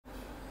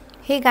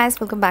Hey guys,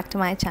 welcome back to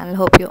my channel.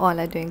 Hope you all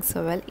are doing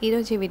so well. ఈ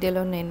రోజు ఈ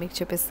వీడియోలో నేను మీకు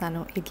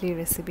చూపిస్తాను ఇడ్లీ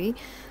రెసిపీ.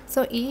 సో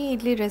ఈ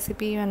ఇడ్లీ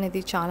రెసిపీ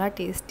అనేది చాలా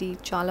టేస్టీ,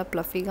 చాలా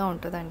ఫ్లఫీగా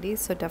ఉంటుందండి.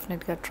 సో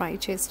డెఫినెట్గా ట్రై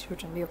చేసి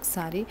చూడండి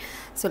ఒకసారి.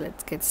 So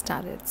let's get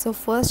started. So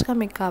ఫస్ట్గా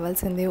మీకు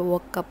కావాల్సింది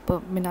 1 కప్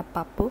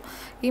మినప్పప్పు.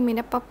 ఈ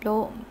మినప్పప్పులో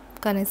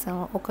కనీసం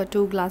ఒక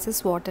 2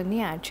 గ్లాసెస్ వాటర్ని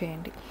యాడ్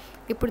చేయండి.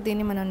 ఇప్పుడు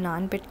దీన్ని మనం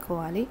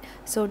నానబెట్టుకోవాలి.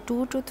 సో 2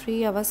 to 3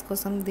 అవర్స్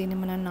కోసం దీన్ని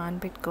మనం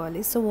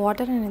నానబెట్టుకోవాలి. సో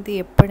వాటర్ అనేది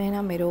ఎప్పుడైనా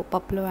మీరు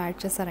పప్పులో యాడ్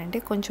చేస్తారంటే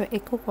కొంచెం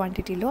ఎక్కువ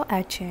క్వాంటిటీలో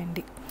యాడ్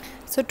చేయండి.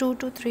 సో 2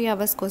 to 3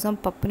 అవర్స్ కోసం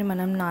పప్పుని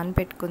మనం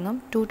నానబెట్టుకుందాం.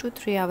 2 to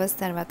 3 అవర్స్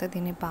తర్వాత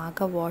దీన్ని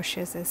బాగా వాష్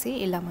చేసేసి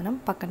ఇలా మనం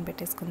పక్కన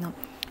పెట్టేసుకుందాం.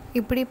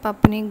 ఇప్పుడు ఈ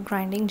పప్పుని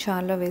గ్రైండింగ్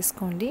జార్లో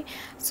వేసుకోండి.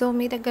 సో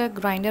మీ దగ్గర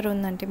గ్రైండర్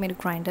ఉందంటే మీరు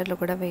గ్రైండర్లో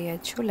కూడా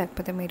వేయచ్చు,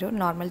 లేకపోతే మీరు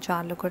నార్మల్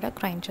జార్లో కూడా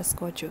గ్రైండ్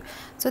చేసుకోవచ్చు.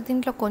 సో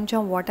దీంట్లో కొంచెం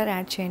వాటర్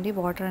యాడ్ చేయండి.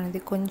 వాటర్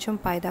అనేది కొంచెం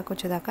పైదాకా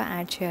వచ్చేదాకా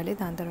యాడ్ చేయాలి.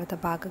 దాని తర్వాత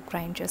బాగా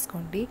గ్రైండ్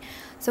చేసుకోండి.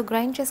 సో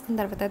గ్రైండ్ చేసుకున్న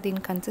తర్వాత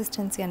దీని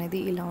కన్సిస్టెన్సీ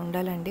అనేది ఇలా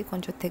ఉండాలండి,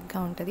 కొంచెం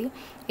థిక్గా ఉంటుంది.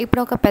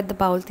 ఇప్పుడు ఒక పెద్ద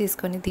బౌల్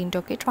తీసుకొని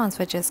దీంట్లోకి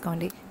ట్రాన్స్ఫర్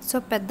చేసుకోండి. సో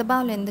పెద్ద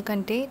బౌల్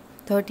ఎందుకంటే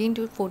 13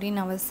 to 14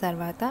 అవర్స్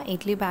తర్వాత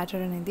ఇడ్లీ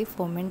బ్యాటర్ అనేది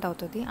ఫర్మెంట్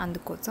అవుతుంది,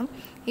 అందుకోసం.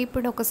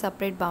 ఇప్పుడు ఒక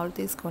సపరేట్ బౌల్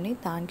తీసుకొని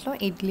దాంట్లో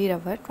ఇడ్లీ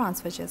రవ్వ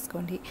ట్రాన్స్ఫర్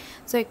చేసుకోండి.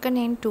 సో ఇక్కడ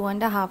నేను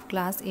 2.5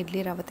 గ్లాస్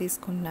ఇడ్లీ రవ్వ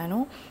తీసుకున్నాను.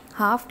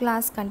 హాఫ్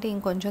గ్లాస్ కంటే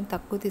ఇంకొంచెం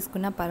తక్కువ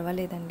తీసుకున్నా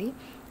పర్వాలేదండి,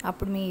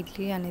 అప్పుడు మీ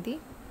ఇడ్లీ అనేది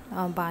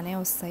బాగానే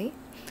వస్తాయి.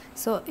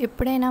 సో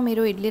ఎప్పుడైనా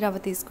మీరు ఇడ్లీ రవ్వ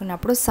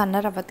తీసుకున్నప్పుడు సన్న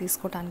రవ్వ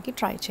తీసుకోవడానికి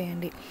ట్రై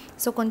చేయండి.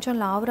 సో కొంచెం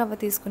లావు రవ్వ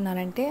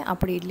తీసుకున్నారంటే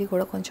అప్పుడు ఇడ్లీ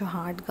కూడా కొంచెం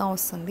హార్డ్గా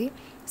వస్తుంది.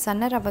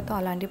 సన్న రవ్వతో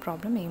అలాంటి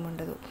ప్రాబ్లం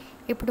ఏముండదు.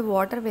 ఇప్పుడు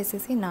వాటర్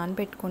వేసేసి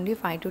నానబెట్టుకోండి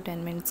 5 to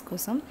 10 మినిట్స్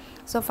కోసం.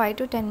 సో 5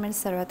 to 10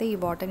 మినిట్స్ తర్వాత ఈ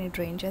వాటర్ని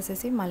డ్రైన్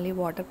చేసేసి మళ్ళీ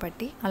వాటర్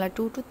పట్టి అలా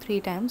 2 to 3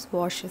 టైమ్స్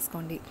వాష్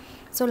చేసుకోండి.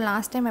 సో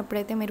లాస్ట్ టైం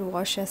ఎప్పుడైతే మీరు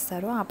వాష్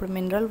చేస్తారో అప్పుడు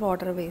మినరల్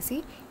వాటర్ వేసి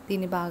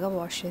దీన్ని బాగా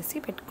వాష్ చేసి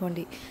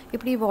పెట్టుకోండి.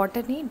 ఇప్పుడు ఈ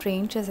వాటర్ని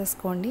డ్రైన్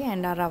చేసేసుకోండి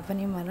అండ్ ఆ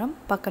రవ్వని మనం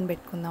పక్కన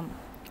పెట్టుకుందాం.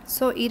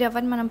 సో ఈ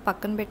రవ్వని మనం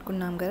పక్కన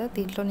పెట్టుకున్నాం కదా,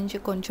 దీంట్లో నుంచి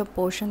కొంచెం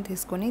పోర్షన్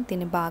తీసుకొని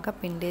దీన్ని బాగా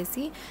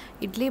పిండేసి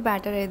ఇడ్లీ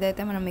బ్యాటర్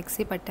ఏదైతే మనం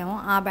మిక్సీ పట్టామో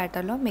ఆ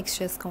బ్యాటర్లో మిక్స్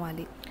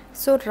చేసుకోవాలి.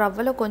 సో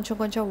రవ్వలో కొంచెం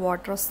కొంచెం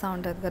వాటర్ వస్తూ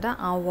ఉంటుంది కదా,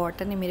 ఆ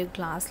వాటర్ని మీరు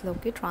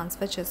గ్లాస్లోకి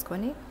ట్రాన్స్ఫర్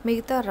చేసుకొని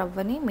మిగతా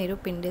రవ్వని మీరు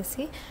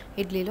పిండేసి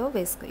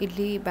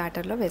ఇడ్లీ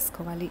బ్యాటర్లో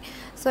వేసుకోవాలి.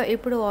 సో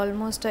ఇప్పుడు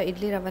ఆల్మోస్ట్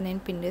ఇడ్లీ రవ్వ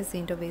నేను పిండేసి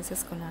దీంట్లో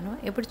వేసేసుకున్నాను.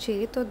 ఇప్పుడు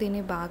చేతితో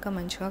దీన్ని బాగా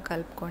మంచిగా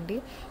కలుపుకోండి.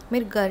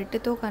 మీరు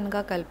గరిటెతో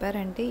కనుక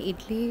కలిపారంటే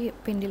ఇడ్లీ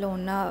పిండిలో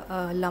ఉన్న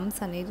లమ్స్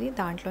అనేది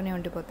దాంట్లోనే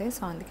ఉండిపోతాయి.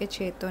 సో అందుకే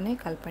చేతితోనే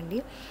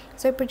కలపండి.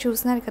 సో ఇప్పుడు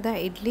చూస్తున్నారు కదా,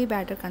 ఇడ్లీ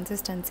బ్యాటర్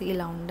కన్సిస్టెన్సీ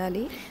ఇలా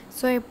ఉండాలి.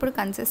 సో ఇప్పుడు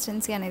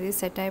కన్సిస్టెన్సీ అనేది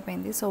సెట్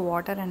అయిపోయింది. సో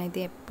వాటర్ అనేది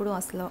ఎప్పుడు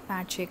అసలు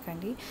యాడ్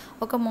చేయకండి.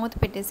 ఒక మూత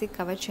పెట్టేసి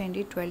కవర్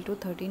చేయండి 12 to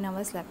 13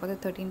 అవర్స్, లేకపోతే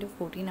 13 to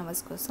 14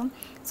 అవర్స్ కోసం.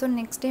 సో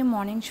నెక్స్ట్ డే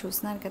మార్నింగ్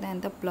చూస్తున్నారు కదా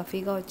ఎంత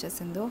ఫ్లఫీగా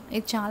వచ్చేసిందో.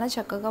 ఇది చాలా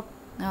చక్కగా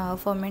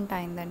ఫర్మెంట్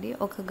అయిందండి.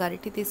 ఒక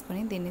గరిటె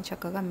తీసుకొని దీన్ని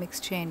చక్కగా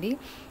మిక్స్ చేయండి.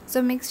 సో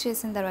మిక్స్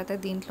చేసిన తర్వాత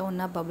దీంట్లో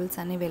ఉన్న బబుల్స్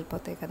అన్నీ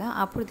వెళ్ళిపోతాయి కదా,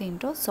 అప్పుడు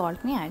దీంట్లో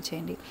సాల్ట్ని యాడ్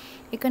చేయండి.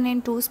 ఇక్కడ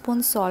నేను 2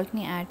 స్పూన్స్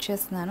సాల్ట్ని యాడ్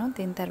చేస్తున్నాను.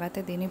 దీని తర్వాత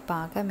దీన్ని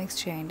బాగా మిక్స్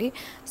చేయండి.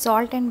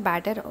 సాల్ట్ అండ్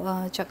బ్యాటర్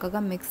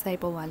చక్కగా మిక్స్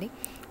అయిపోవాలి.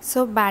 సో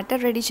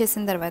బ్యాటర్ రెడీ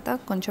చేసిన తర్వాత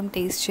కొంచెం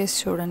టేస్ట్ చేసి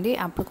చూడండి,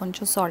 అప్పుడు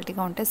కొంచెం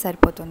సాల్టీగా ఉంటే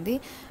సరిపోతుంది.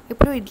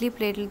 ఇప్పుడు ఇడ్లీ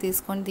ప్లేట్లు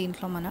తీసుకొని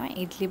దీంట్లో మనం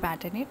ఇడ్లీ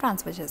బ్యాటర్ని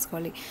ట్రాన్స్ఫర్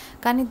చేసుకోవాలి.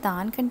 కానీ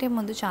దానికంటే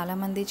ముందు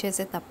చాలామంది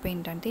చేసే తప్పు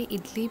ఏంటంటే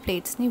ఇడ్లీ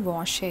ప్లేట్స్ని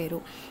వాష్ చేయరు.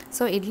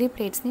 సో ఇడ్లీ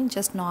ప్లేట్స్ని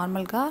జస్ట్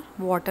నార్మల్గా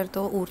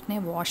వాటర్తో ఊరినే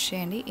వాష్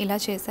చేయండి. ఇలా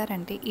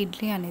చేశారంటే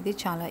ఇడ్లీ అనేది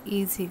చాలా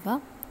ఈజీగా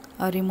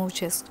రిమూవ్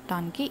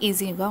చేసుకోవడానికి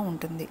ఈజీగా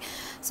ఉంటుంది.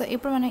 సో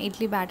ఇప్పుడు మనం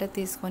ఇడ్లీ బ్యాటర్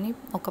తీసుకొని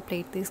ఒక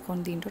ప్లేట్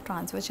తీసుకొని దీంట్లో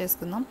ట్రాన్స్ఫర్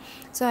చేసుకుందాం.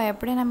 సో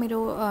ఎప్పుడైనా మీరు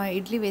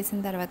ఇడ్లీ వేసిన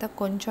తర్వాత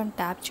కొంచెం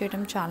ట్యాప్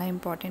చేయడం చాలా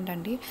ఇంపార్టెంట్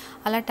అండి.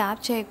 అలా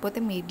ట్యాప్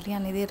చేయకపోతే మీ ఇడ్లీ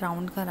అనేది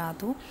రౌండ్గా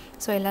రాదు.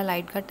 సో ఇలా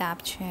లైట్గా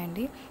ట్యాప్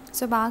చేయండి.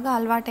 సో బాగా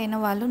అలవాటైన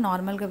వాళ్ళు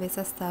నార్మల్గా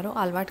వేసేస్తారు,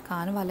 అలవాటు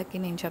కాని వాళ్ళకి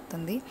నేను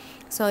చెప్తుంది.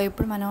 సో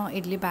ఇప్పుడు మనం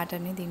ఇడ్లీ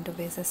బ్యాటర్ని దీంట్లో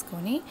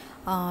వేసేసుకొని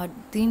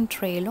దీని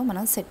ట్రేలో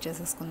మనం సెట్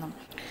చేసేసుకుందాం.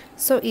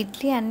 సో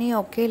ఇడ్లీ అన్నీ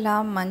ఒకేలా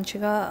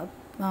మంచిగా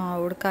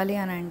ఉడకాలి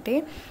అని అంటే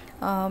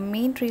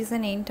మెయిన్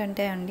రీజన్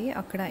ఏంటంటే అండి,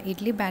 అక్కడ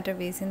ఇడ్లీ బ్యాటర్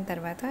వేసిన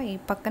తర్వాత ఈ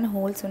పక్కన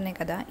హోల్స్ ఉన్నాయి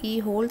కదా, ఈ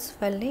హోల్స్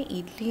వల్లే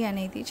ఇడ్లీ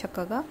అనేది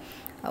చక్కగా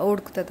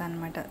ఉడుకుతుంది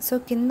అనమాట. సో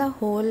కింద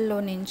హోల్లో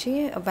నుంచి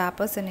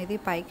వేపర్స్ అనేది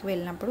పైకి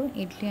వెళ్ళినప్పుడు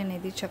ఇడ్లీ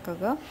అనేది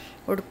చక్కగా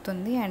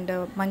ఉడుకుతుంది అండ్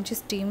మంచి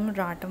స్టీమ్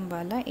రావటం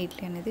వల్ల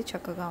ఇడ్లీ అనేది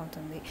చక్కగా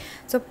అవుతుంది.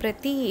 సో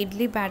ప్రతి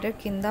ఇడ్లీ బ్యాటర్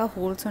కింద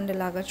హోల్స్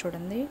ఉండేలాగా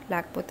చూడండి,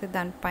 లేకపోతే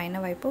దాని పైన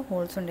వైపు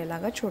హోల్స్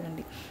ఉండేలాగా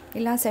చూడండి.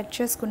 ఇలా సెట్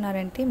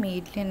చేసుకున్నారంటే మీ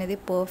ఇడ్లీ అనేది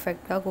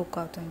పర్ఫెక్ట్గా కుక్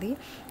అవుతుంది.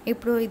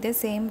 ఇప్పుడు ఇదే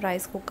సేమ్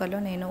రైస్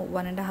కుక్కర్లో నేను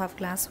 1.5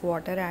 గ్లాస్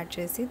వాటర్ యాడ్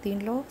చేసి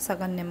దీనిలో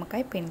సగం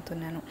నిమ్మకాయ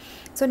పిండుతున్నాను.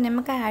 సో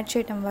నిమ్మకాయ యాడ్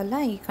చేయడం వల్ల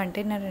ఈ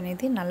కంటైనర్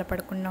అనేది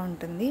నల్లపడకుండా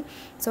ఉంటుంది.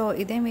 సో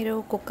ఇదే మీరు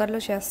కుక్కర్లో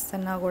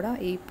చేస్తున్నా కూడా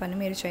ఈ పని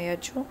మీరు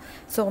చేయొచ్చు.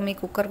 సో మీ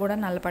కుక్కర్ కూడా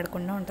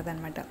నల్లపడకుండా ఉంటుంది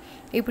అనమాట.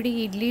 ఇప్పుడు ఈ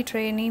ఇడ్లీ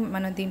ట్రేని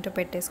మనం దీంట్లో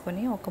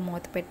పెట్టేసుకొని ఒక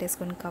మూత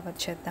పెట్టేసుకొని కవర్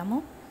చేద్దాము.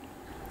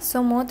 సో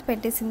మూత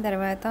పెట్టేసిన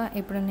తర్వాత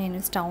ఇప్పుడు నేను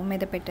స్టవ్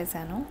మీద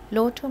పెట్టేశాను.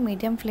 లో టు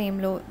మీడియం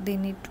ఫ్లేమ్లో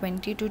దీన్ని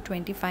 20 to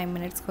 25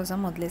 మినిట్స్ కోసం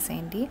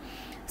వదిలేసేయండి.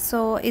 సో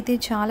ఇది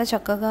చాలా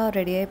చక్కగా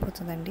రెడీ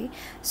అయిపోతుందండి.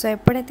 సో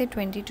ఎప్పుడైతే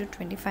 20 to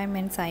 25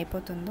 మినిట్స్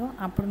అయిపోతుందో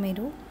అప్పుడు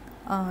మీరు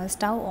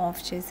స్టవ్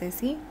ఆఫ్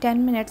చేసేసి 10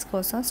 మినిట్స్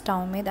కోసం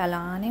స్టవ్ మీద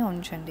అలానే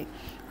ఉంచండి.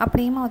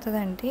 అప్పుడు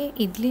ఏమవుతుందంటే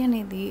ఇడ్లీ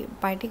అనేది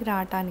బయటికి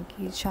రావడానికి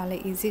చాలా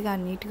ఈజీగా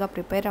నీట్గా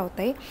ప్రిపేర్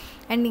అవుతాయి.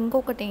 అండ్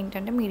ఇంకొకటి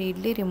ఏంటంటే మీరు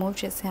ఇడ్లీ రిమూవ్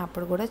చేసే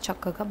అప్పుడు కూడా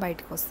చక్కగా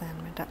బయటకు వస్తాయి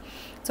అన్నమాట.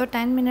 సో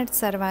 10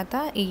 మినిట్స్ తర్వాత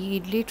ఈ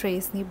ఇడ్లీ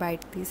ట్రేస్ని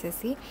బయట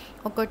తీసేసి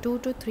ఒక 2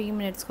 to 3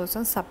 మినిట్స్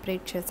కోసం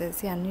సపరేట్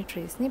చేసేసి అన్ని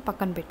ట్రేస్ని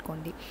పక్కన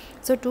పెట్టుకోండి.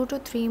 సో 2 to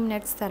 3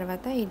 మినిట్స్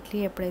తర్వాత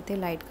ఇడ్లీ ఎప్పుడైతే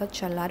లైట్గా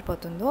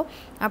చల్లారిపోతుందో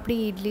అప్పుడు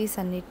ఈ ఇడ్లీస్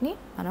అన్నిటిని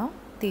మనం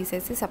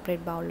తీసేసి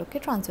సపరేట్ బౌల్లోకి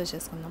ట్రాన్స్ఫర్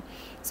చేసుకుందాం.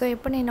 సో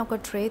ఇప్పుడు నేను ఒక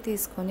ట్రే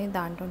తీసుకొని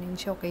దాంట్లో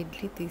నుంచి ఒక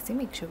ఇడ్లీ తీసి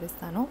మీకు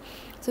చూపిస్తాను.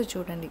 సో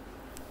చూడండి.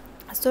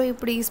 సో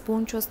ఇప్పుడు ఈ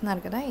స్పూన్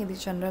చూస్తున్నారు కదా, ఇది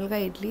జనరల్గా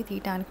ఇడ్లీ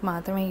తీయడానికి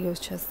మాత్రమే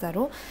యూజ్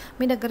చేస్తారు.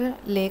 మీ దగ్గర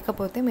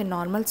లేకపోతే మీరు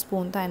నార్మల్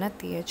స్పూన్తో అయినా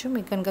తీయచ్చు,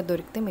 మీకు కనుక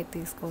దొరికితే మీరు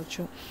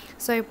తీసుకోవచ్చు.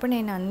 సో ఇప్పుడు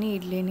నేను అన్ని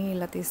ఇడ్లీని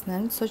ఇలా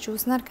తీస్తున్నాను. సో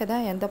చూస్తున్నారు కదా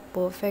ఎంత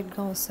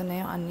పర్ఫెక్ట్గా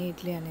వస్తున్నాయో అన్ని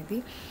ఇడ్లీ అనేది.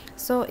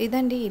 సో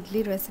ఇదండి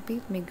ఇడ్లీ రెసిపీ.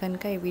 మీకు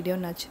కనుక ఈ వీడియో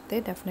నచ్చితే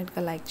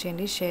డెఫినెట్గా లైక్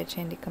చేయండి, షేర్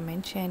చేయండి,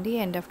 కమెంట్ చేయండి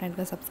అండ్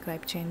డెఫినెట్గా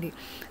సబ్స్క్రైబ్ చేయండి.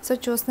 సో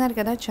చూస్తున్నారు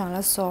కదా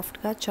చాలా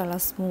సాఫ్ట్గా, చాలా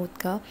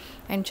స్మూత్గా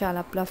అండ్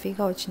చాలా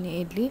ప్లఫీగా వచ్చిన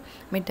ఇడ్లీ.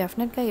 మీరు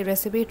డెఫినెట్గా ఈ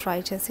రెసిపీ ట్రై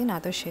చేసి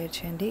నాతో షేర్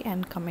చేయండి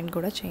అండ్ కమెంట్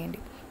కూడా చేయండి.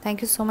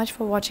 Thank you so much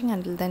for watching.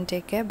 Until then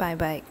take care. Bye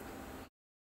bye.